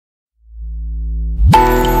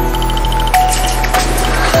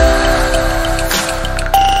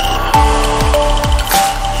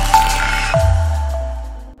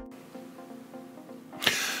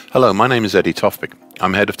Hello, my name is Eddie Tofpik.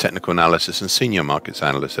 I'm Head of Technical Analysis and Senior Markets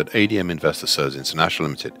Analyst at ADM Investor Services International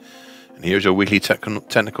Limited. And here's your weekly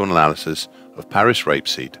technical analysis of Paris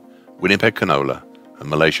rapeseed, Winnipeg canola, and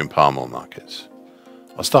Malaysian palm oil markets.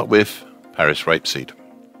 I'll start with Paris rapeseed.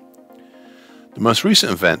 The most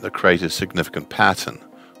recent event that created a significant pattern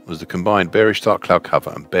was the combined bearish dark cloud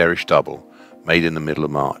cover and bearish double made in the middle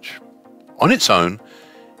of March. On its own,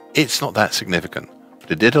 it's not that significant,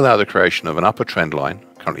 but it did allow the creation of an upper trend line,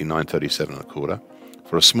 currently 937.25,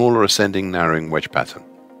 for a smaller ascending narrowing wedge pattern.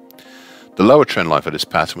 The lower trend line for this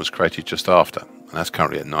pattern was created just after, and that's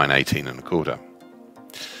currently at 918.25.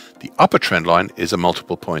 The upper trend line is a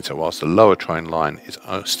multiple pointer, whilst the lower trend line is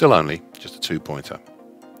still only just a 2-pointer.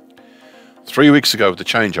 3 weeks ago with the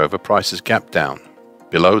changeover, prices gapped down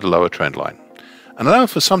below the lower trend line and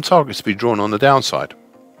allowed for some targets to be drawn on the downside,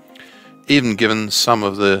 even given some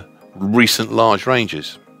of the recent large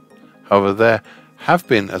ranges. However, there have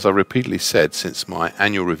been, as I repeatedly said since my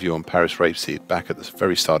annual review on Paris rapeseed back at the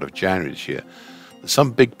very start of January this year, that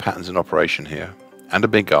some big patterns in operation here and a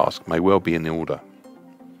big ask may well be in the order.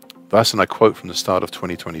 Thus, and I quote from the start of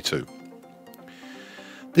 2022.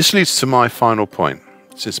 This leads to my final point.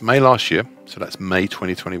 Since May last year, so that's May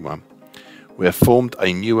 2021, we have formed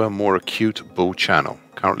a newer, more acute bull channel,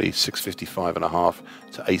 currently 655.5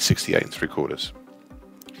 to 868.75.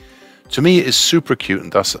 To me, it is super acute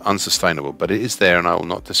and thus unsustainable, but it is there and I will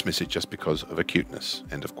not dismiss it just because of acuteness.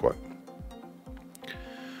 End of quote.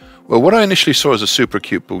 Well, what I initially saw as a super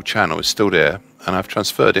acute bull channel is still there, and I've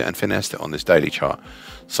transferred it and finessed it on this daily chart,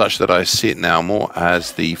 such that I see it now more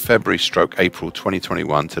as the February/April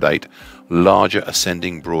 2021 to date larger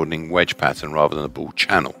ascending broadening wedge pattern rather than a bull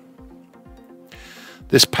channel.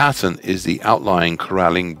 This pattern is the outlying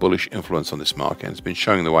corralling bullish influence on this market and has been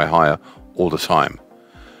showing the way higher all the time.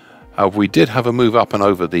 However, we did have a move up and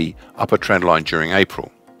over the upper trend line during April,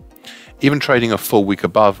 even trading a full week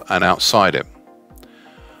above and outside it.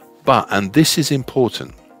 But, and this is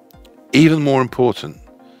important, even more important,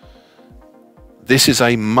 this is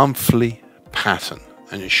a monthly pattern,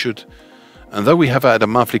 and and though we have had a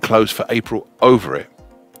monthly close for April over it,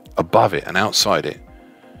 above it and outside it,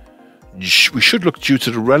 we should look, due to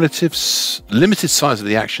the relative limited size of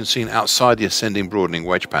the action seen outside the ascending broadening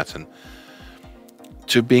wedge pattern,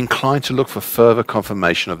 to be inclined to look for further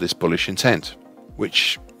confirmation of this bullish intent,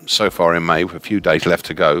 which so far in May, with a few days left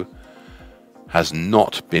to go, has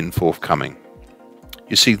not been forthcoming.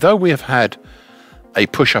 You see, though we have had a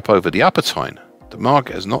push up over the upper trend, the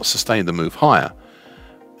market has not sustained the move higher,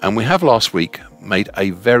 and we have last week made a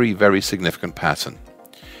very, very significant pattern.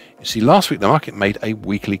 You see, last week the market made a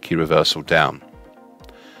weekly key reversal down.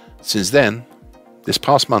 Since then, this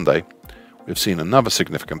past Monday, we've seen another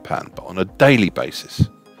significant pattern, but on a daily basis,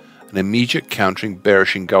 an immediate countering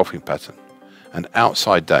bearish engulfing pattern, an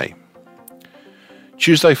outside day.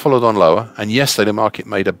 Tuesday followed on lower, and yesterday the market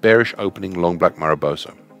made a bearish opening long black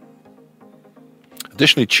Mariposa.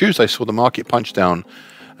 Additionally, Tuesday saw the market punch down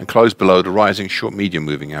and close below the rising short medium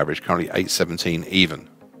moving average, currently 817 even.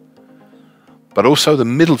 But also the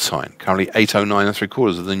middle time, currently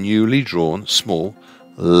 809.75 of the newly drawn small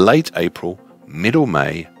late April, middle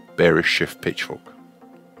May bearish shift pitchfork.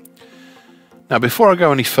 Now, before I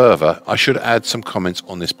go any further, I should add some comments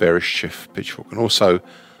on this bearish shift pitchfork and also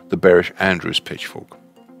the bearish Andrews pitchfork.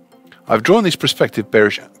 I've drawn these prospective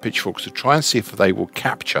bearish pitchforks to try and see if they will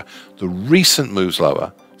capture the recent moves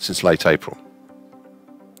lower since late April.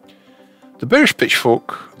 The bearish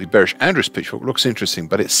pitchfork, the bearish Andrews pitchfork, looks interesting,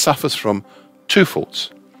 but it suffers from two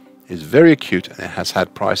faults. It is very acute and it has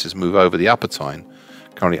had prices move over the upper time,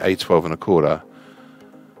 currently 812.25.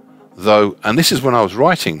 Though, and this is when I was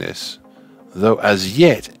writing this, though as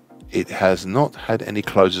yet it has not had any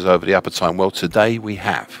closes over the upper time. Well, today we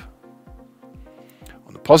have.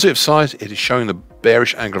 On the positive side, it is showing the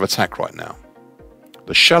bearish angle of attack right now.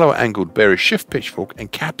 The shallow angled bearish shift pitchfork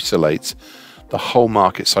encapsulates the whole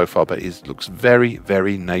market so far, but it looks very,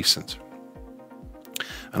 very nascent.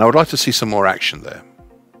 And I would like to see some more action there.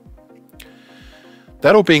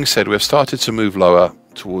 That all being said, we have started to move lower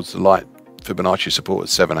towards the light Fibonacci support at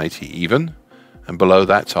 780 even, and below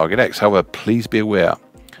that target X. However, please be aware,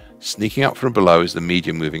 sneaking up from below is the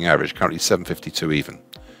medium moving average, currently 752 even,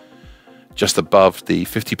 just above the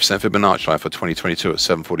 50% Fibonacci line for 2022 at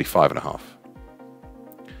 745.5.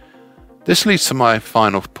 This leads to my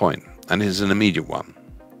final point, and it is an immediate one.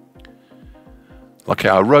 Okay,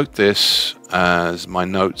 I wrote this as my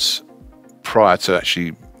notes prior to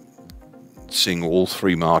actually seeing all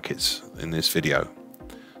three markets in this video.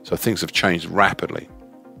 So things have changed rapidly.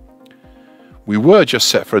 We were just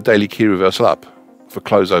set for a daily key reversal up for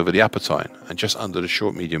close over the upper tine and just under the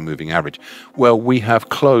short medium moving average. Well, we have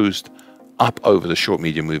closed up over the short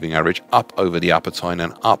medium moving average, up over the upper tine,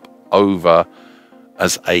 and up over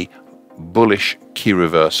as a bullish key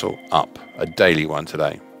reversal up, a daily one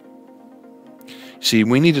today. See,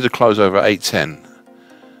 we needed to close over 810,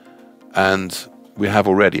 and we have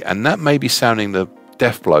already, and that may be sounding the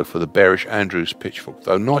death blow for the bearish Andrews pitchfork,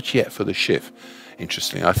 though not yet for the Schiff.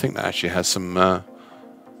 Interestingly, I think that actually has some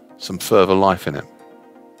further life in it.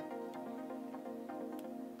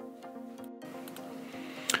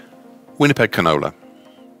 Winnipeg canola.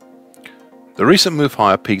 The recent move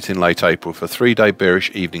higher peaked in late April for a 3-day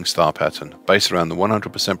bearish evening star pattern based around the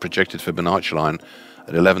 100% projected Fibonacci line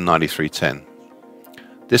at 1193.10.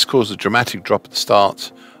 This caused a dramatic drop at the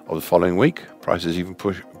start of the following week. Prices even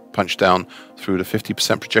punched down through the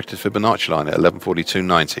 50% projected Fibonacci line at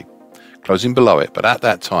 1142.90, closing below it, but at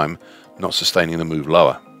that time not sustaining the move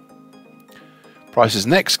lower. Prices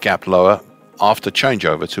next gapped lower after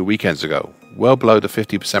changeover 2 weekends ago, well below the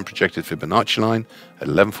 50% projected Fibonacci line at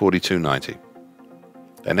 1142.90.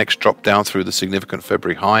 They next dropped down through the significant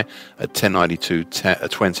February high at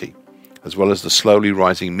 1092.20, as well as the slowly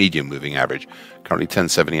rising medium moving average, currently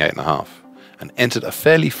 1078.5, and entered a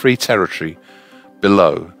fairly free territory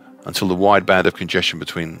below until the wide band of congestion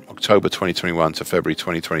between October 2021 to February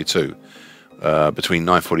 2022, between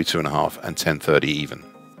 942.5 and 1030 even.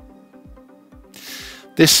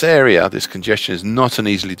 This area, this congestion, is not an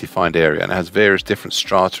easily defined area and has various different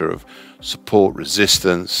strata of support,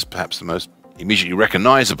 resistance. Perhaps the most immediately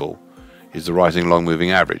recognizable is the rising long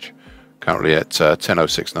moving average, currently at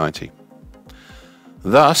 1006.90.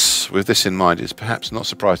 Thus, with this in mind, it's perhaps not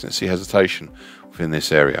surprising to see hesitation within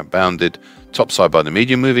this area, bounded topside by the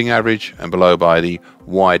medium moving average and below by the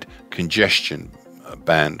wide congestion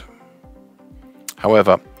band.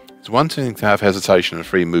 However, it's one thing to have hesitation and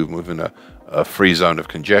free movement within a free zone of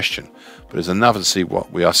congestion, but it's another to see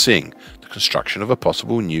what we are seeing, the construction of a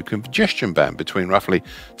possible new congestion band between roughly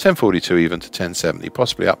 1042 even to 1070,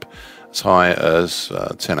 possibly up as high as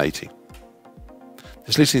 1080.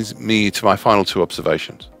 This leads me to my final two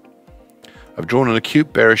observations. I've drawn an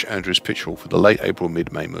acute bearish Andrews pitchfork for the late April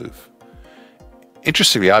mid-May move.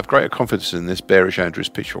 Interestingly, I have greater confidence in this bearish Andrews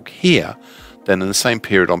pitchfork here than in the same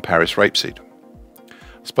period on Paris rapeseed.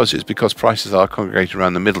 I suppose it's because prices are congregated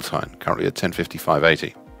around the middle tine, currently at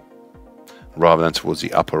 1055.80, rather than towards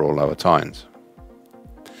the upper or lower tines.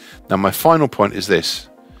 Now, my final point is this.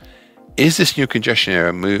 Is this new congestion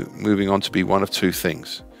area moving on to be one of two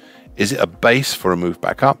things? Is it a base for a move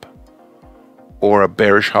back up, or a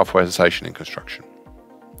bearish halfway hesitation in construction?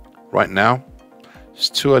 Right now,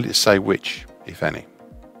 it's too early to say which, if any.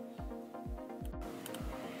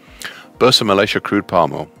 Bursa Malaysia crude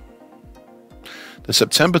palm oil. The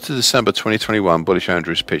September to December 2021 bullish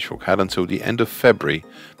Andrews pitchfork had until the end of February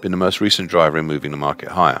been the most recent driver in moving the market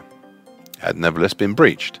higher. It had nevertheless been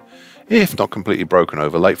breached, if not completely broken,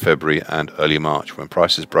 over late February and early March, when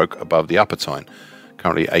prices broke above the upper tine,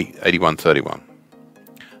 currently 81.31.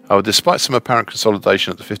 However, despite some apparent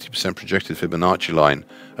consolidation at the 50% projected Fibonacci line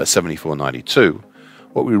at 74.92,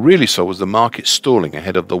 what we really saw was the market stalling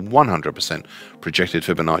ahead of the 100% projected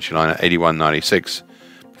Fibonacci line at 81.96,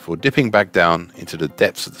 before dipping back down into the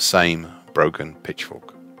depths of the same broken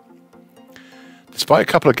pitchfork. Despite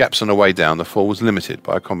a couple of gaps on the way down, the fall was limited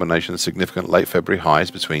by a combination of significant late February highs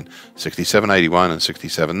between 67.81 and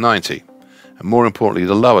 67.90, and more importantly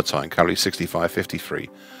the lower tine, currently 65.53,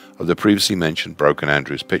 of the previously mentioned broken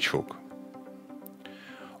Andrews pitchfork.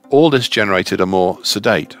 All this generated a more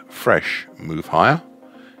sedate, fresh move higher,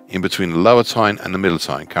 in between the lower tine and the middle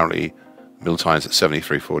tine, currently middle tine's at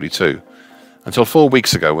 73.42, until 4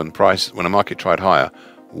 weeks ago when the market tried higher,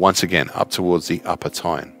 once again up towards the upper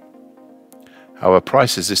tine. However,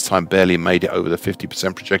 prices this time barely made it over the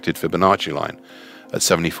 50% projected Fibonacci line at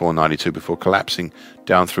 74.92 before collapsing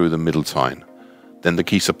down through the middle tine, then the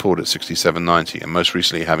key support at 67.90, and most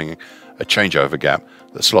recently having a changeover gap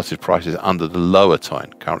that slotted prices under the lower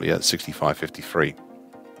tine, currently at 65.53.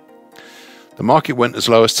 The market went as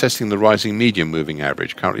low as testing the rising medium moving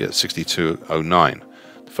average, currently at 62.09.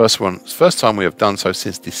 First time we have done so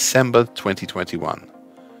since December 2021.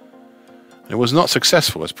 And it was not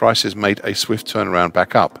successful as prices made a swift turnaround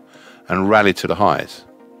back up and rallied to the highs.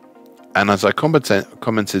 And as I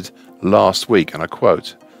commented last week, and I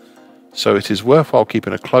quote, "So it is worthwhile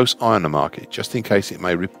keeping a close eye on the market just in case it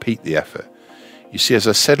may repeat the effort. You see, as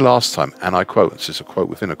I said last time, and I quote, this is a quote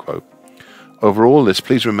within a quote, over all this,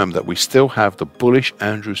 please remember that we still have the bullish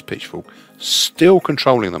Andrews pitchfork still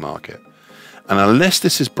controlling the market. And unless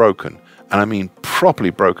this is broken, and I mean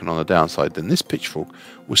properly broken on the downside, then this pitchfork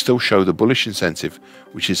will still show the bullish incentive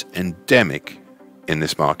which is endemic in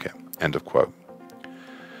this market, end of quote.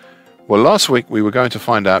 Well, last week we were going to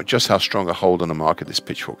find out just how strong a hold on the market this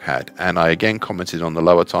pitchfork had, and I again commented on the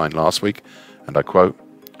lower time last week, and I quote,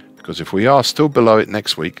 because if we are still below it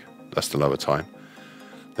next week, that's the lower time,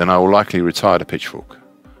 then I will likely retire the pitchfork,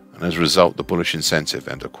 and as a result the bullish incentive,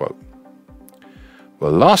 end of quote.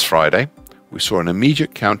 Well, last Friday we saw an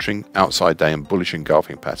immediate countering outside day and bullish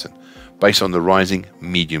engulfing pattern based on the rising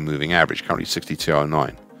medium moving average, currently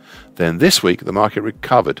 62.09. Then this week the market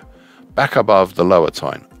recovered back above the lower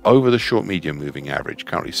time, over the short medium moving average,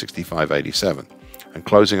 currently 65.87, and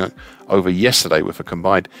closing over yesterday with a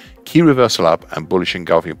combined key reversal up and bullish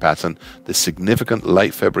engulfing pattern, the significant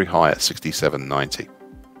late February high at 67.90.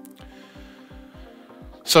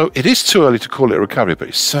 So it is too early to call it a recovery, but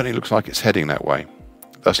it certainly looks like it's heading that way.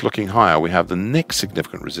 Thus, looking higher, we have the next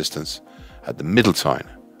significant resistance at the middle time,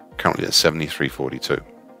 currently at 73.42.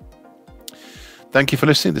 Thank you for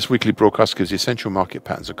listening. This weekly broadcast gives you essential market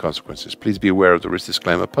patterns and consequences. Please be aware of the risk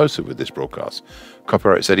disclaimer posted with this broadcast.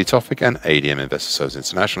 Copyright Tofpik and ADM Investor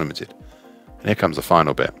Services International Limited. And here comes the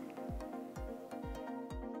final bit.